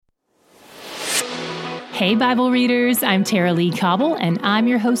Hey, Bible readers, I'm Tara Lee Cobble, and I'm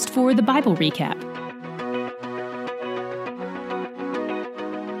your host for the Bible Recap.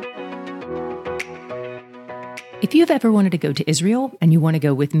 If you've ever wanted to go to Israel and you want to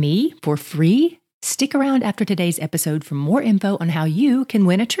go with me for free, stick around after today's episode for more info on how you can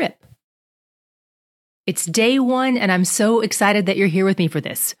win a trip. It's day one, and I'm so excited that you're here with me for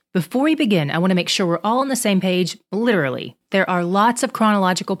this. Before we begin, I want to make sure we're all on the same page, literally. There are lots of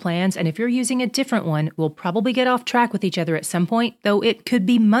chronological plans, and if you're using a different one, we'll probably get off track with each other at some point, though it could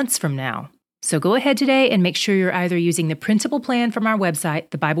be months from now. So go ahead today and make sure you're either using the principal plan from our website,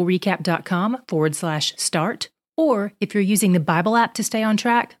 thebiblerecap.com/start, or if you're using the Bible app to stay on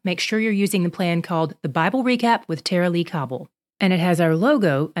track, make sure you're using the plan called The Bible Recap with Tara Lee Cobble. And it has our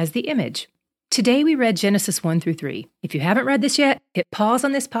logo as the image. Today we read Genesis 1 through 3. If you haven't read this yet, hit pause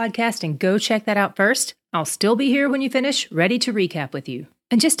on this podcast and go check that out first. I'll still be here when you finish, ready to recap with you.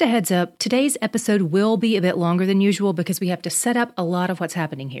 And just a heads up, today's episode will be a bit longer than usual because we have to set up a lot of what's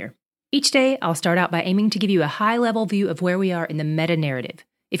happening here. Each day, I'll start out by aiming to give you a high-level view of where we are in the meta-narrative.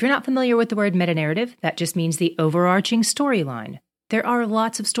 If you're not familiar with the word meta-narrative, that just means the overarching storyline. There are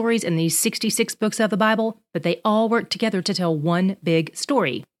lots of stories in these 66 books of the Bible, but they all work together to tell one big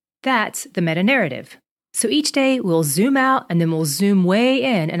story. That's the meta-narrative. So each day we'll zoom out and then we'll zoom way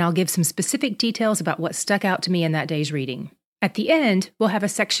in, and I'll give some specific details about what stuck out to me in that day's reading. At the end, we'll have a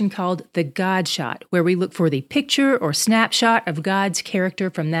section called the God Shot, where we look for the picture or snapshot of God's character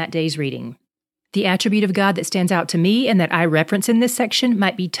from that day's reading. The attribute of God that stands out to me and that I reference in this section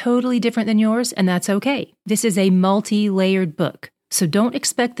might be totally different than yours, and that's okay. This is a multi-layered book, so don't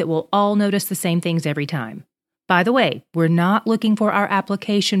expect that we'll all notice the same things every time. By the way, we're not looking for our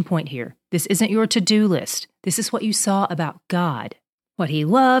application point here. This isn't your to-do list. This is what you saw about God. What he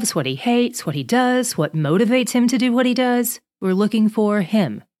loves, what he hates, what he does, what motivates him to do what he does. We're looking for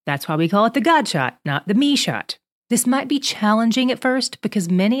him. That's why we call it the God shot, not the me shot. This might be challenging at first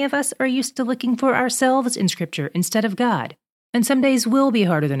because many of us are used to looking for ourselves in Scripture instead of God. And some days will be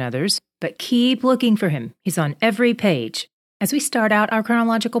harder than others, but keep looking for him. He's on every page. As we start out our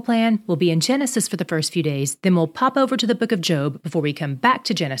chronological plan, we'll be in Genesis for the first few days, then we'll pop over to the book of Job before we come back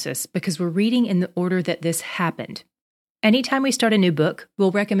to Genesis because we're reading in the order that this happened. Anytime we start a new book,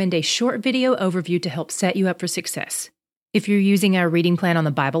 we'll recommend a short video overview to help set you up for success. If you're using our reading plan on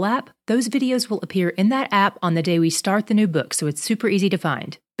the Bible app, those videos will appear in that app on the day we start the new book, so it's super easy to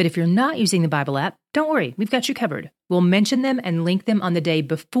find. But if you're not using the Bible app, don't worry, we've got you covered. We'll mention them and link them on the day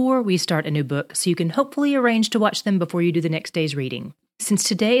before we start a new book, so you can hopefully arrange to watch them before you do the next day's reading. Since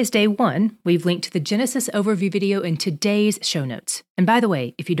today is day one, we've linked to the Genesis overview video in today's show notes. And by the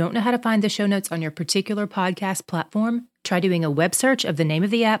way, if you don't know how to find the show notes on your particular podcast platform, try doing a web search of the name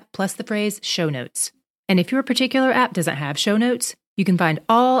of the app plus the phrase show notes. And if your particular app doesn't have show notes, you can find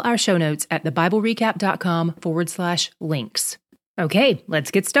all our show notes at thebiblerecap.com/links. Okay,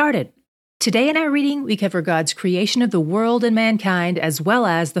 let's get started. Today in our reading, we cover God's creation of the world and mankind as well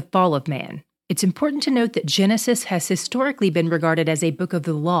as the fall of man. It's important to note that Genesis has historically been regarded as a book of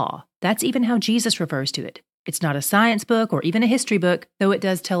the law. That's even how Jesus refers to it. It's not a science book or even a history book, though it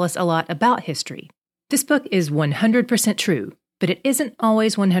does tell us a lot about history. This book is 100% true, but it isn't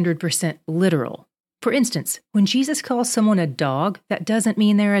always 100% literal. For instance, when Jesus calls someone a dog, that doesn't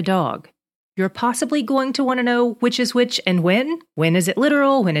mean they're a dog. You're possibly going to want to know which is which and when. When is it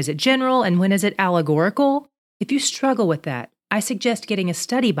literal? When is it general? And when is it allegorical? If you struggle with that, I suggest getting a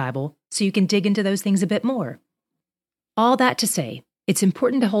study Bible so you can dig into those things a bit more. All that to say, it's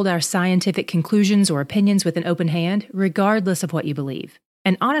important to hold our scientific conclusions or opinions with an open hand, regardless of what you believe.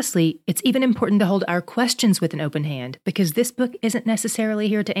 And honestly, it's even important to hold our questions with an open hand because this book isn't necessarily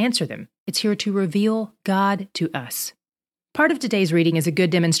here to answer them. It's here to reveal God to us. Part of today's reading is a good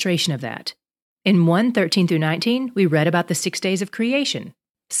demonstration of that. In 1:13 through 19, we read about the 6 days of creation.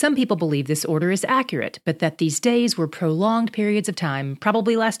 Some people believe this order is accurate, but that these days were prolonged periods of time,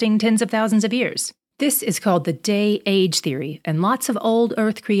 probably lasting tens of thousands of years. This is called the day-age theory, and lots of old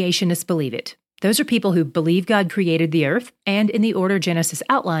Earth creationists believe it. Those are people who believe God created the earth, and in the order Genesis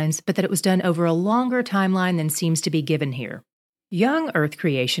outlines, but that it was done over a longer timeline than seems to be given here. Young Earth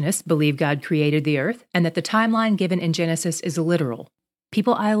creationists believe God created the earth, and that the timeline given in Genesis is literal.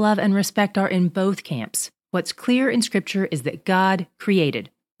 People I love and respect are in both camps. What's clear in Scripture is that God created.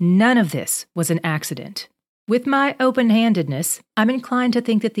 None of this was an accident. With my open-handedness, I'm inclined to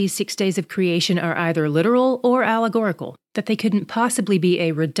think that these 6 days of creation are either literal or allegorical, that they couldn't possibly be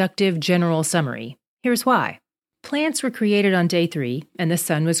a reductive general summary. Here's why. Plants were created on day 3, and the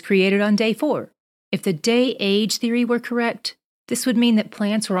sun was created on day 4. If the day-age theory were correct, this would mean that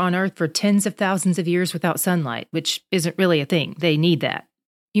plants were on Earth for tens of thousands of years without sunlight, which isn't really a thing. They need that.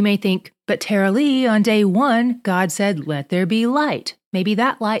 You may think, but Tara Lee, on day 1, God said, "Let there be light." Maybe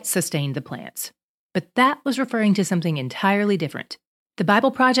that light sustained the plants. But that was referring to something entirely different. The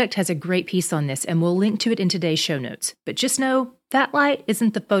Bible Project has a great piece on this, and we'll link to it in today's show notes. But just know, that light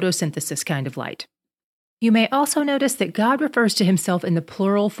isn't the photosynthesis kind of light. You may also notice that God refers to himself in the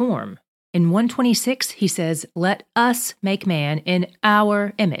plural form. In 1:26, he says, "Let us make man in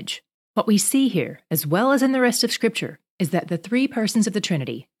our image." What we see here, as well as in the rest of Scripture, is that the three persons of the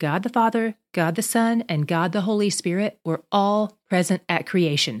Trinity, God the Father, God the Son, and God the Holy Spirit, were all present at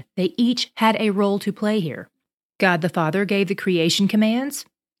creation. They each had a role to play here. God the Father gave the creation commands.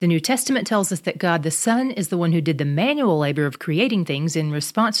 The New Testament tells us that God the Son is the one who did the manual labor of creating things in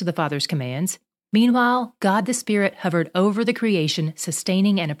response to the Father's commands. Meanwhile, God the Spirit hovered over the creation,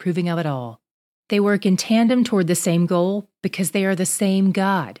 sustaining and approving of it all. They work in tandem toward the same goal because they are the same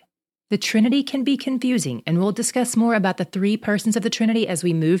God. The Trinity can be confusing, and we'll discuss more about the three persons of the Trinity as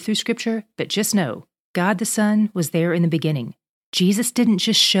we move through Scripture, but just know, God the Son was there in the beginning. Jesus didn't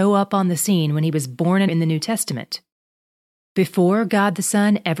just show up on the scene when he was born in the New Testament. Before God the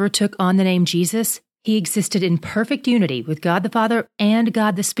Son ever took on the name Jesus, he existed in perfect unity with God the Father and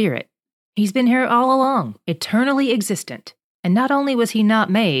God the Spirit. He's been here all along, eternally existent. And not only was he not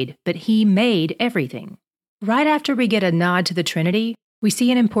made, but he made everything. Right after we get a nod to the Trinity, we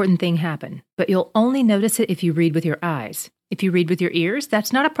see an important thing happen, but you'll only notice it if you read with your eyes. If you read with your ears,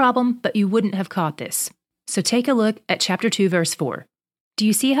 that's not a problem, but you wouldn't have caught this. So take a look at chapter 2, verse 4. Do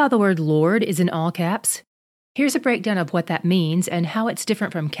you see how the word Lord is in all caps? Here's a breakdown of what that means and how it's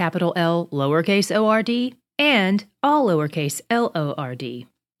different from capital L, lowercase o-r-d, and all lowercase l-o-r-d.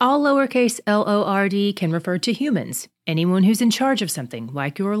 All lowercase l-o-r-d can refer to humans, anyone who's in charge of something,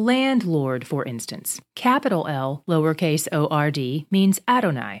 like your landlord, for instance. Capital L, lowercase o-r-d, means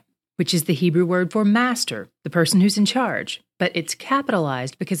Adonai, which is the Hebrew word for master, the person who's in charge. But it's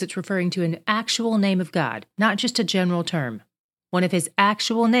capitalized because it's referring to an actual name of God, not just a general term. One of his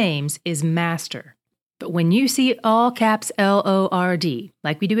actual names is Master. But when you see all caps L-O-R-D,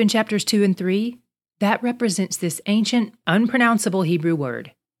 like we do in chapters 2 and 3, that represents this ancient, unpronounceable Hebrew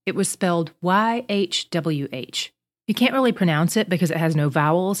word. It was spelled Y-H-W-H. You can't really pronounce it because it has no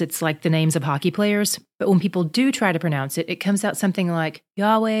vowels. It's like the names of hockey players. But when people do try to pronounce it, it comes out something like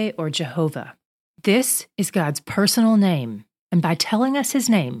Yahweh or Jehovah. This is God's personal name. And by telling us his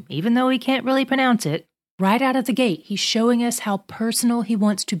name, even though he can't really pronounce it, right out of the gate, he's showing us how personal he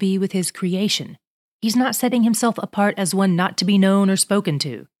wants to be with his creation. He's not setting himself apart as one not to be known or spoken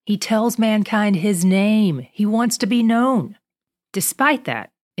to. He tells mankind his name. He wants to be known. Despite that,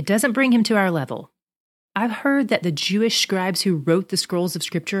 it doesn't bring him to our level. I've heard that the Jewish scribes who wrote the scrolls of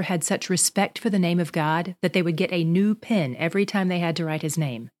Scripture had such respect for the name of God that they would get a new pen every time they had to write his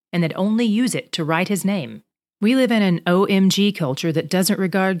name, and they'd only use it to write his name. We live in an OMG culture that doesn't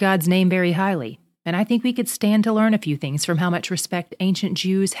regard God's name very highly, and I think we could stand to learn a few things from how much respect ancient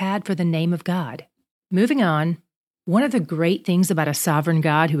Jews had for the name of God. Moving on, one of the great things about a sovereign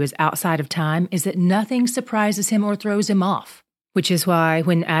God who is outside of time is that nothing surprises him or throws him off. Which is why,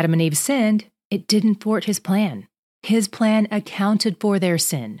 when Adam and Eve sinned, it didn't thwart his plan. His plan accounted for their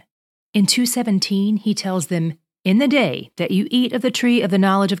sin. In 2:17, he tells them, "In the day that you eat of the tree of the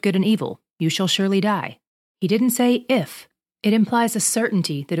knowledge of good and evil, you shall surely die." He didn't say if. It implies a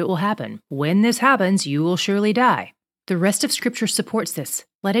certainty that it will happen. When this happens, you will surely die. The rest of Scripture supports this,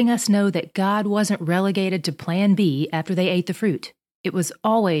 letting us know that God wasn't relegated to plan B after they ate the fruit. It was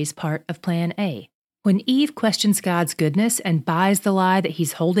always part of plan A. When Eve questions God's goodness and buys the lie that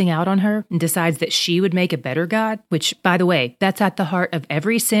he's holding out on her and decides that she would make a better God, which, by the way, that's at the heart of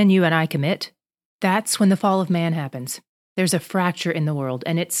every sin you and I commit, that's when the fall of man happens. There's a fracture in the world,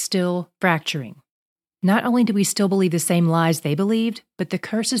 and it's still fracturing. Not only do we still believe the same lies they believed, but the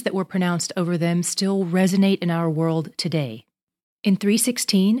curses that were pronounced over them still resonate in our world today. In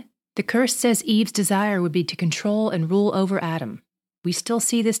 3:16, the curse says Eve's desire would be to control and rule over Adam. We still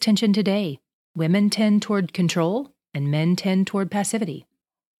see this tension today. Women tend toward control, and men tend toward passivity.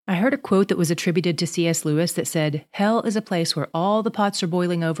 I heard a quote that was attributed to C.S. Lewis that said, "Hell is a place where all the pots are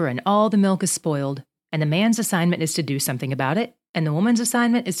boiling over and all the milk is spoiled, and the man's assignment is to do something about it, and the woman's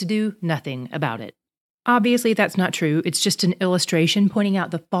assignment is to do nothing about it." Obviously, that's not true. It's just an illustration pointing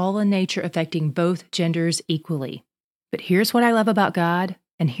out the fallen nature affecting both genders equally. But here's what I love about God,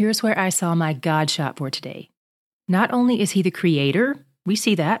 and here's where I saw my God shot for today. Not only is he the creator, we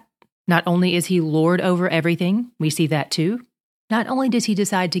see that. Not only is he Lord over everything, we see that too. Not only does he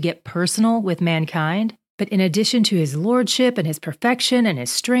decide to get personal with mankind, but in addition to his lordship and his perfection and his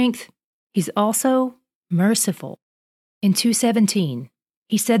strength, he's also merciful. In 2:17,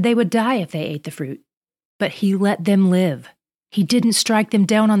 he said they would die if they ate the fruit, but he let them live. He didn't strike them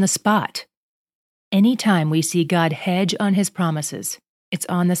down on the spot. Anytime we see God hedge on his promises, it's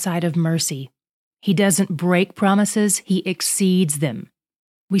on the side of mercy. He doesn't break promises, he exceeds them.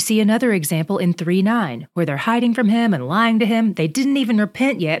 We see another example in 3:9, where they're hiding from him and lying to him. They didn't even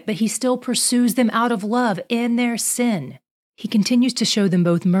repent yet, but he still pursues them out of love in their sin. He continues to show them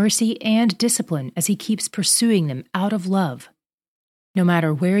both mercy and discipline as he keeps pursuing them out of love. No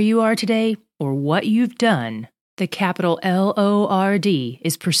matter where you are today or what you've done, the capital Lord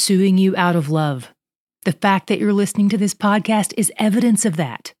is pursuing you out of love. The fact that you're listening to this podcast is evidence of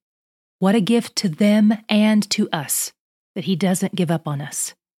that. What a gift to them and to us that he doesn't give up on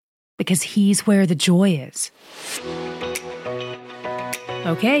us, because he's where the joy is.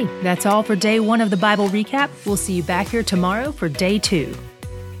 Okay, that's all for day 1 of the Bible recap. We'll see you back here tomorrow for day 2.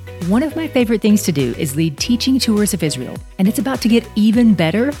 One of my favorite things to do is lead teaching tours of Israel, and it's about to get even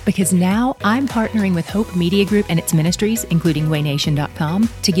better because now I'm partnering with Hope Media Group and its ministries, including waynation.com,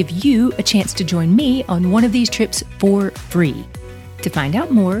 to give you a chance to join me on one of these trips for free. To find out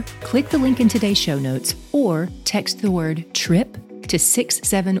more, click the link in today's show notes or text the word TRIP to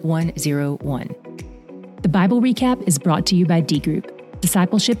 67101. The Bible Recap is brought to you by D Group,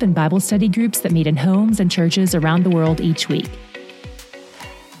 discipleship and Bible study groups that meet in homes and churches around the world each week.